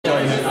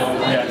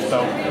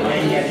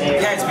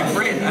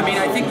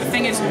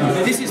is,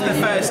 this is the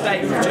first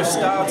day we've just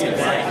started,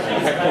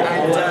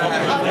 and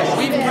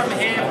we've come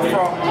here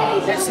from,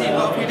 let's see,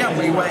 what have we done?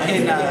 We were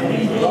in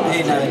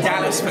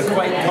Dallas for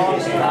QuakeCon,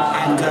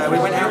 and we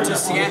went out to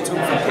Seattle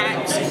for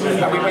PAX,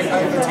 and we went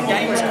over to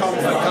Gamescom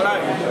for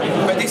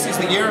Cologne. But this is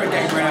the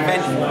Eurogamer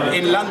event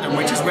in London,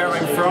 which is where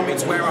I'm from.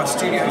 It's where our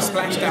studio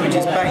Splash Damage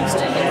is based.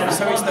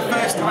 So it's the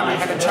first time I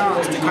had a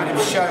chance to kind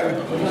of show,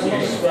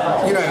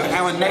 you know,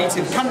 our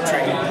native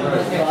country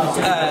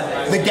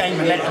the game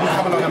and let them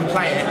come along and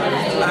play it.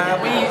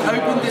 We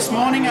opened this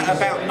morning at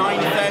about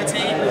 9:30,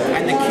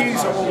 and the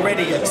queues are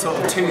already at sort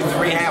of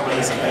 2-3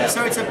 hours.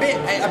 So it's a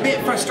bit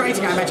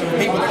frustrating, I imagine, for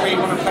people that really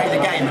want to play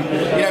the game.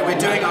 And you know, we're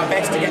doing our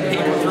best to get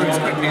people through as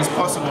quickly as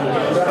possible,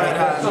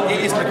 but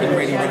it is looking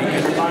really, really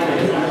good.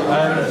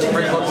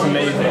 Brink looks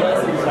amazing.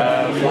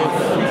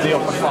 With the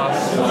upper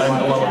class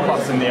and the lower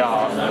class in the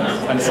art,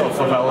 and sort of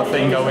favela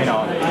thing going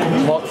on.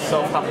 What's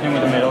sort of happening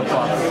with the middle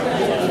class?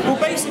 Well,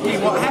 basically,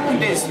 what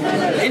happened is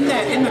in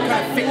the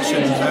kind of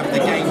fiction of the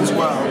games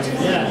world,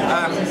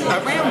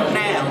 around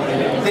now,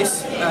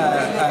 this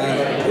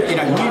you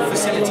know, new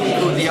facility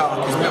called the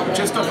Ark is built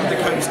just off of the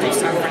coast of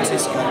San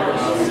Francisco,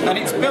 and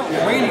it's built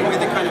really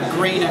with a kind of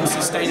green and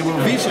sustainable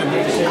vision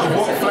of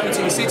what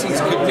floating cities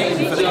could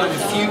mean for the kind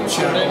of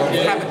future of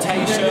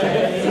habitation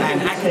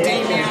and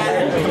academia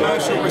and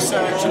commercial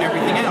research and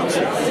everything else.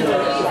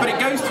 But it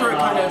goes through a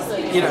kind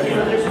of, you know,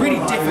 really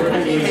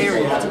difficult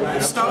period,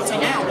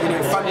 starting out, you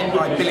know, funded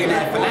by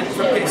billionaire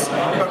philanthropists,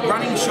 but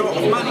running short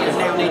of money and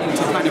now needing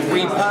to kind of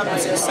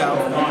repurpose itself.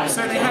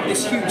 So they have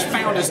this huge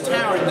founders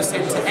tower in the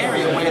centre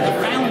area where the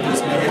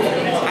founders live,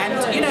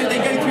 and you know, they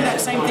go through that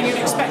same thing you'd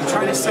expect,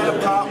 trying to sell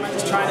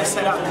apartments, trying to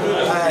set up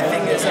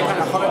things as a kind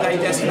of holiday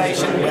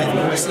destination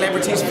with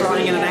celebrities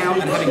flying in and out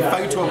and having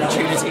photo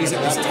opportunities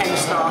at this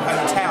 10-star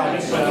hotel.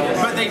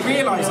 But they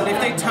realise that if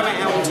they tow it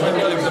out into the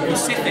middle of the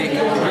Pacific,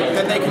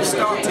 then they can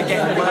start to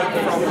get work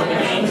from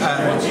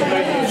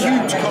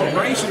huge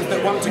corporations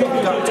that want to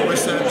conduct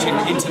research in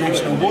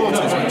international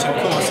waters, which of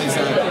course is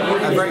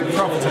a very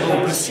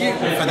profitable pursuit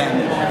for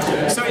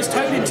them. So it's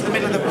towed into the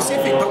middle of the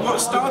Pacific, but what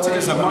started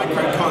as a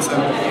microcosm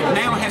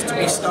now has to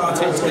be starts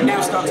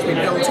to be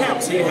built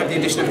out. So you have the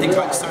addition of things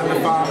like solar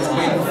farms,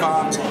 wind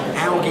farms,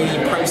 algae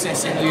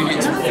processing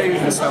units for food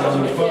and so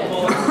on.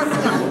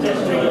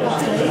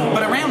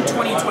 But around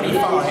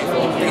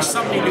 2025, they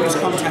suddenly lose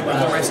contact with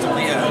the rest of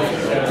the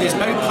Earth. There's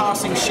no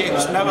passing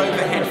ships, no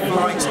overhead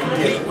flights,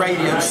 complete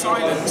radio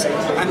silence,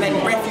 and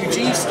then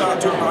refugees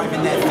start to arrive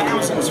in their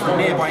thousands from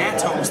nearby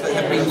atolls that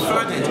have been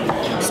flooded.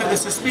 So the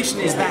suspicion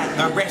is that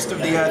the rest of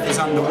the Earth is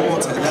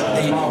underwater,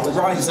 that the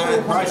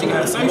rising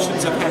Earth's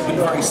oceans have happened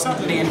very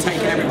suddenly and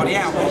taken everybody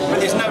out, but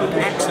there's no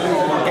absolute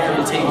or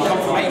guaranteed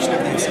confirmation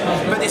of this.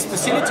 But this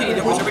facility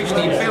that was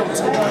originally built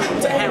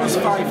to house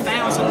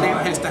 5,000 now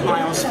has to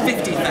house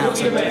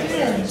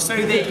 50,000. So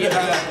the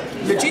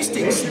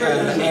logistics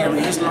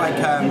areas like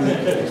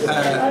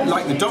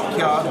the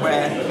dockyard,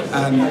 where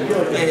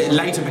it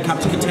later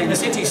becomes a container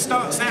city,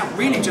 starts out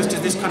really just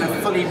as this kind of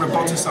fully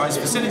roboticized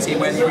facility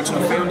where the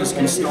original founders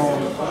can store,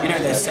 you know,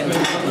 their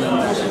sentimental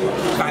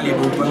and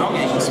valuable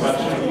belongings.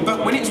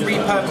 But when it's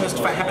repurposed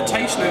for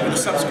habitation over the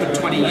subsequent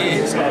 20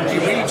 years,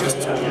 it really just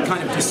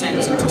kind of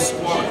descends into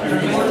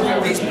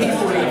squalor. These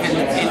people live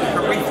in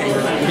horrific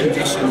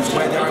conditions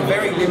where there are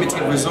very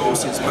limited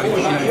resources, both,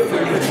 you know,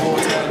 food,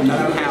 water,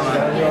 no power,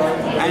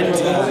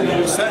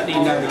 and certainly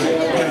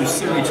no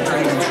sewage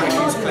drainage,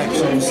 refuse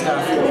collection and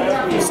stuff.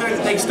 So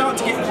they start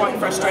to get quite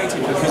frustrated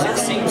because it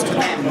seems to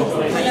them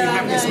that you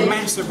have this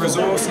mass of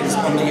resources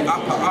on the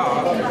upper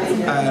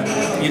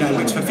arc, you know,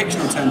 which for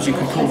fictional terms you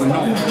could call the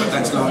North, but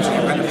that's largely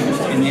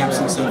irrelevant in the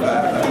absence of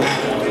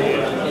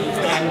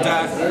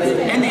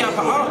in the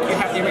upper arc you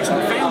have the original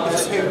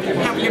founders who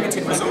have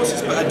limited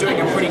resources but are doing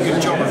a pretty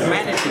good job of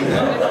managing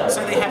them.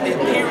 So they have the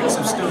appearance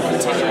of still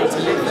continuing to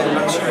live their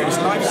luxurious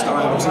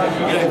lifestyles,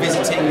 you know,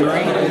 visiting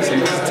marinas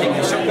and visiting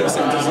the shopping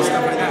centres and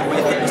stuff like that,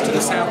 where things to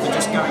the south are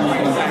just going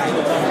really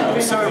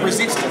bad. So a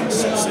resistance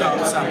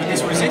starts up, and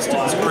this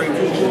resistance group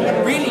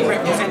really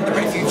represent the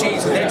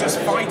refugees, and they're just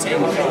fighting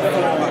for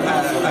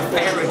a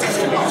fairer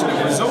distribution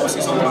of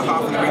resources on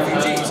behalf of the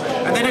refugees,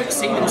 and they don't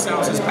see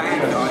themselves as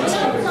bad guys,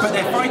 but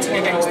they're fighting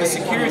against the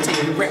security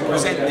who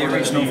represent the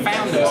original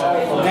founders.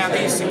 Now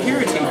these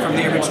security from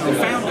the original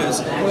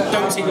founders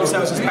don't see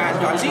themselves as bad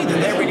guys either.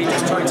 They're really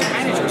just trying to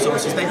manage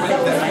resources. They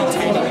believe they're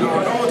maintaining law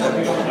and order.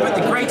 But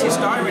the greatest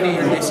irony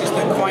in this is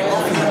that quite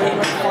often the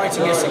people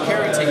fighting as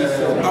security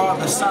are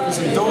the sons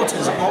and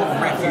daughters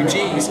of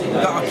refugees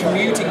that are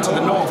commuting to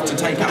the north to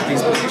take up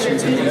these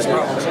positions in these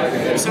roles.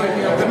 So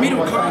the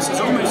middle class is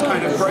almost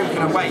kind of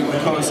broken away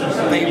because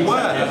they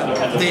were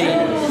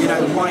the, you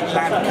know, white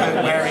lab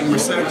coat wearing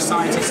research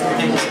scientists and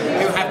things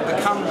who have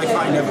become the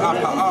kind of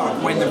upper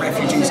arc when the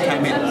refugees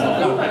came in.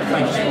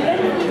 Thank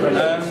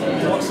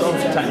you. What sort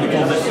of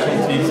technical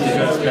difficulties did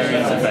you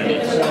experience, if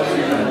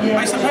any?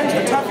 I suppose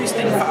the toughest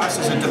thing for us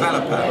as a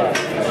developer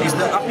is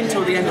that up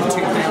until the end of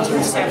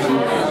 2007,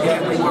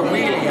 we were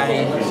really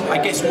I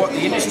guess what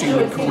the industry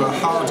would call a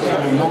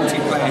hardcore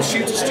multiplayer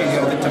shooter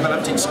studio that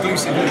developed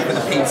exclusively for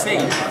the PC.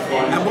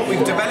 And what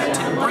we've developed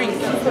in Brink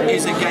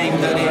is a game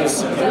that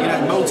is,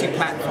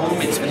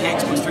 multi-platform. It's for the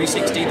Xbox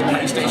 360, the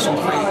PlayStation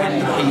 3,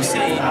 and the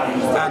PC,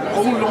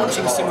 all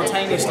launching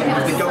simultaneously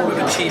with the goal of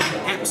achieving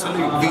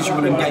absolute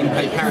visual and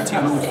gameplay parity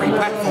on all three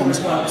platforms.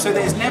 So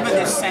there's never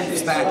this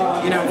sense that,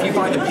 if you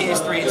buy the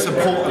PS3, it's a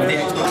port of the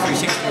Xbox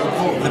 360 or a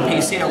port of the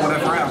PC or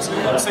whatever else.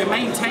 So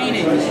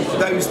maintaining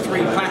those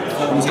three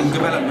platforms in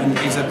development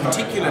is a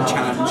particular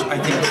challenge, I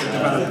think, for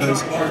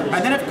developers.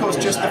 And then, of course,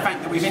 just the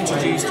fact that we've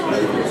introduced,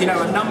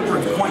 a number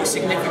of quite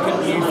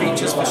significant new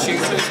features for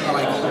shooters,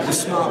 like the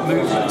smart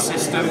movement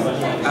system,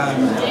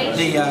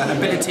 the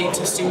ability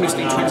to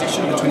seamlessly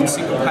transition between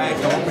single-player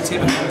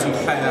cooperative and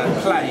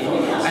multiplayer play,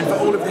 and for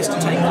all of this to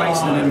take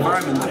place in an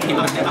environment that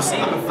people have never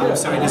seen before.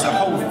 So it is a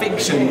whole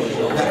fiction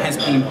that has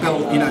been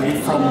built,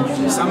 from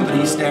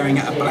somebody staring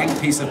at a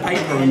blank piece of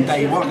paper on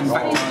day one. In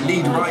fact, a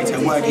lead writer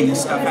working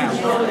this stuff out.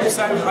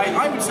 So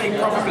I would say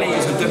probably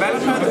as a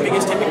developer, the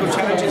biggest technical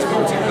challenge is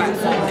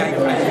multi-platform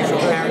gameplay and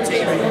visual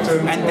parity,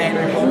 and then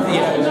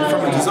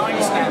from a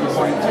design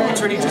standpoint,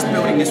 it's really just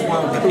building this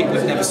world that people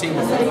have never seen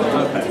before.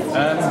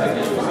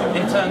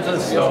 In terms of the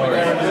story,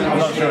 I'm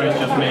not sure it's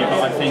just me,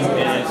 but I think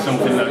it is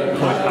something that could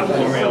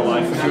happen in real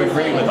life. Would you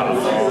agree with that?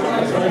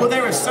 Well,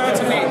 there are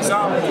certainly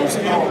examples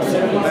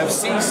of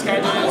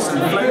seasteaders and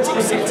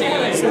floating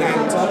cities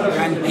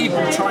and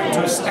people trying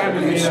to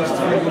establish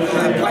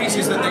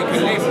places that they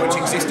can live which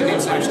exist in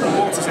international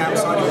waters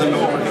outside of the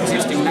law of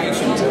existing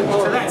nations.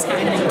 So that's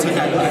happening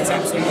today. That's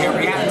absolutely a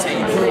reality.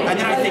 And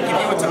then I think if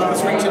you were to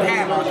ask Richard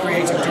Ham, our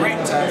creative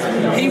director,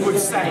 he would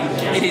say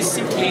it is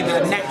simply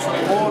the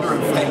natural order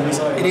of things.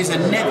 It is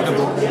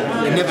inevitable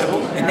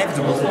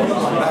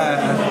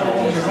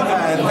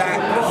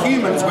that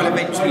humans will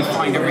eventually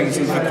find a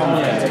reason for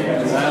conflict.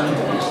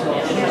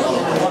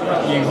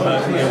 You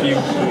personally, have you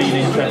been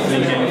interested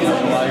in games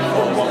in life,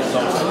 or what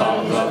sort of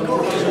sparked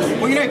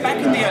that? Well, back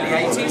in the early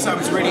 80s, I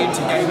was really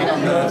into gaming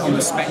on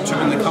the Spectrum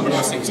and the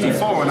Commodore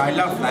 64, and I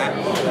loved that.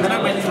 And then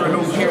I went through a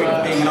long period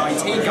of being an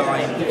IT guy,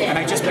 and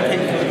I just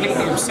became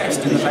completely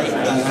obsessed in the late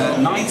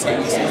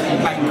 90s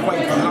playing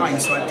Quake Online.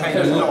 So I played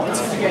a lot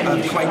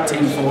of Quake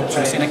Team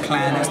Fortress in a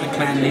clan as the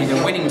clan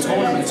leader, winning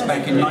tournaments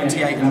back in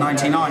 98 and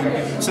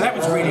 99. So that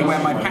was really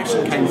where my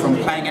passion came from,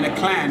 playing in a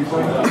clan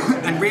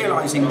and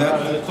realising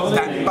that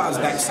buzz,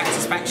 that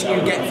satisfaction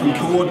you get from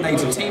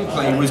coordinated team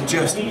play was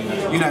just,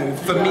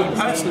 for me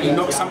personally,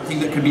 not something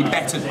that could be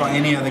bettered by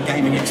any other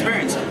gaming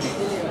experience.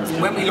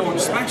 When we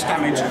launched Splash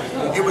Damage,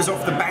 it was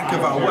off the back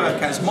of our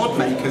work as mod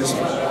makers,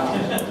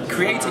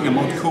 creating a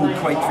mod called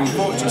Quake 3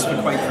 Fortress for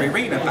Quake 3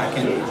 Arena back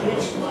in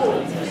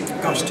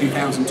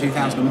 2000,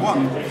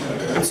 2001.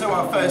 And so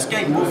our first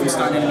game,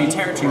 Wolfenstein Enemy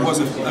Territory, was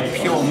a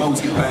pure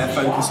multiplayer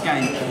focused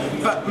game.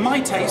 But my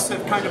tastes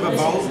have kind of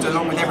evolved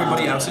along with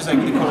everybody else's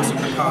over the course of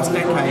the past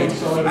decade,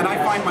 and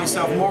I find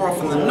myself more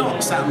often than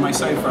not sat on my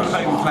sofa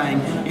at home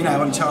playing,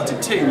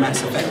 Uncharted 2,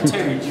 Mass Effect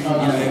 2,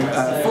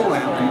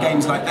 Fallout and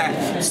games like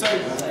that. So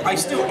I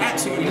still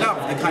absolutely love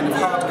the kind of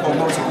hardcore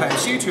multiplayer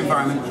shooter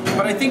environment,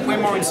 but I think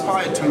we're more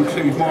inspired to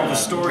include more of a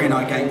story in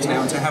our games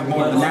now, to have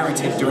more of the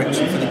narrative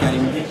direction for the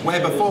game, where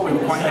before we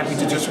were quite happy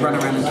to just run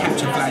around and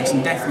capture flags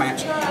and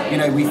deathmatch.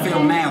 We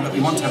feel now that we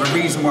want to have a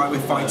reason why we're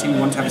fighting, we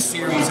want to have a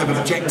series of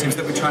objectives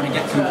that we're trying to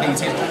get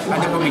completed,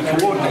 and then when we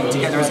coordinate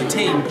together as a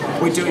team,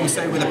 we're doing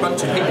so with a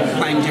bunch of people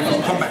playing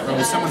different combat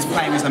roles. Someone's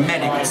playing as a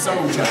medic, a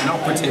soldier, an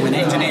operative, an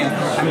engineer,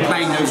 and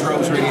playing those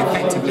roles really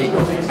effectively.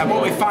 And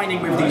what we're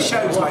finding with these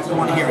shows, like the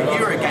one here at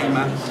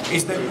Eurogamer,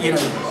 is that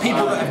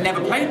people that have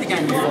never played the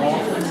game before,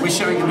 we're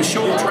showing them a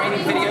short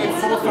training video,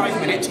 4 or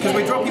 5 minutes, because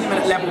we're dropping them in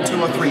at level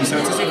 2 or 3, so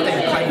it's as if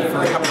they've played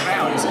for a couple of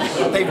hours.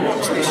 They've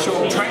watched this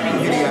short training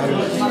video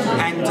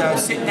and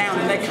sit down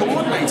and they're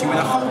coordinating with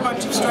a whole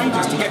bunch of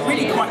strangers to get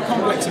really quite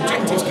complex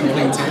objectives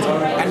completed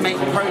and make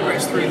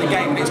progress through the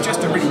game. And it's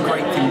just a really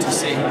great thing to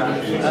see.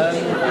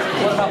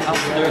 What about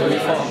after? Have you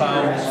thought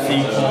about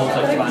sequels,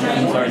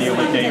 expansions, or any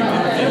other games?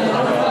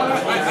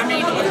 I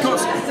mean, of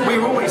course,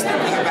 we're always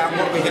thinking about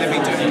what we're going to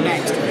be doing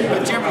next,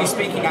 but generally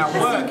speaking, our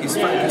work is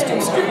focused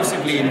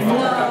exclusively in full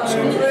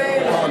production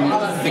on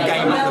the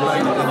game at the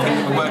moment, the thing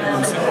that we're working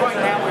on. So right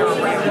now we're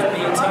around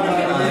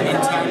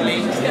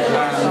internally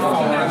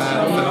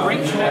for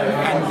Brink,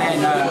 and then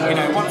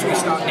once we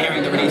start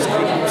nearing the release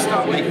date, we'll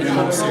start making a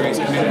more serious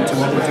commitment to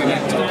what we'll do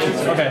next.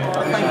 Okay,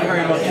 thank you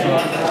very much for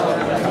that.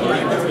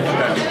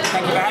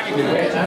 Thank you for having me.